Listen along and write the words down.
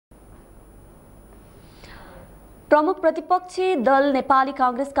प्रमुख प्रतिपक्षी दल नेपाली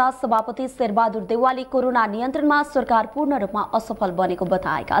कांग्रेसका सभापति शेरबहादुर देउवाले कोरोना नियन्त्रणमा सरकार पूर्ण रूपमा असफल बनेको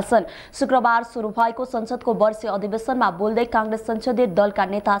बताएका छन्। शुक्रबार सुरु भएको संसदको वर्षीय अधिवेशनमा बोल्दै कांग्रेस संसदीय दलका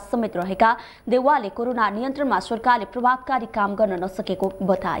नेता समेत रहेका देउवाले कोरोना नियन्त्रणमा सरकारले प्रभावकारी काम गर्न नसकेको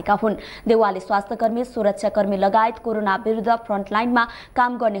बताएका हुन्। देउवाले स्वास्थ्यकर्मी, सुरक्षाकर्मी लगायत कोरोना विरुद्ध फ्रन्टलाइनमा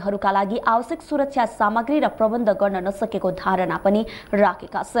काम गर्नेहरूका लागि आवश्यक सुरक्षा सामग्री र प्रबन्ध गर्न नसकेको धारणा पनि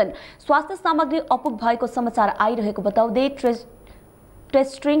राखेका छन्। स्वास्थ्य सामग्री अपुग भएको समाचार आइरहेको बताउँदै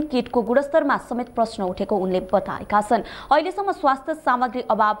टेस्टिङ किटको गुणस्तरमा समेत प्रश्न उठेको उनले बताएका छन्। अहिलेसम्म स्वास्थ्य सामग्री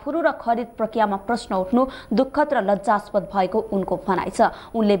अभावहरू र खरिद प्रक्रियामा प्रश्न उठ्नु दुःखद र लज्जास्पद भएको उनको भनाइ छ।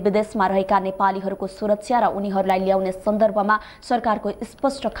 उनले विदेशमा रहेका नेपालीहरूको सुरक्षा र उनीहरूलाई ल्याउने सन्दर्भमा सरकारको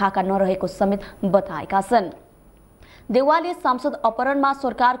स्पष्ट खाका नरहेको समेत बताएका छन्। देउवाले सांसद अपहरणमा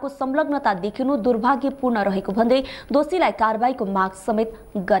सरकारको संलग्नता देखिनु दुर्भाग्यपूर्ण रहेको भन्दै दोषीलाई कारबाहीको माग समेत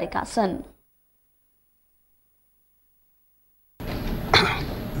गरेका छन्।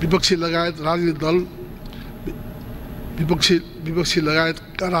 विपक्षी लगायत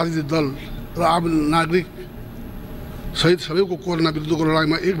लगायतका राजनीतिक दल र आम नागरिक सहित सबैको कोरोना विरुद्धको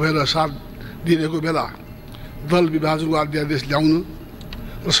लडाइँमा एक भएर साथ दिइरहेको बेला दल विभाजनको अध्यादेश ल्याउनु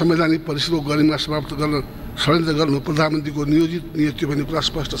र संवैधानिक परिषदको गरिमा समाप्त गर्न षड्यन्त्र गर्नु प्रधानमन्त्रीको नियोजित नियुक्ति भन्ने कुरा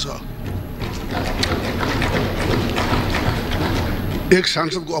स्पष्ट छ। एक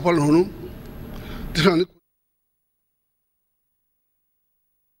सांसदको अपहरण हुनु, त्यसमा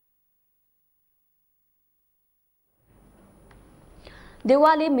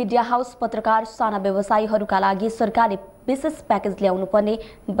देउवाले मिडिया हाउस, पत्रकार, साना व्यवसायीहरूका लागि सरकारले विशेष प्याकेज ल्याउनु पर्ने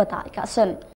बताएका छन्।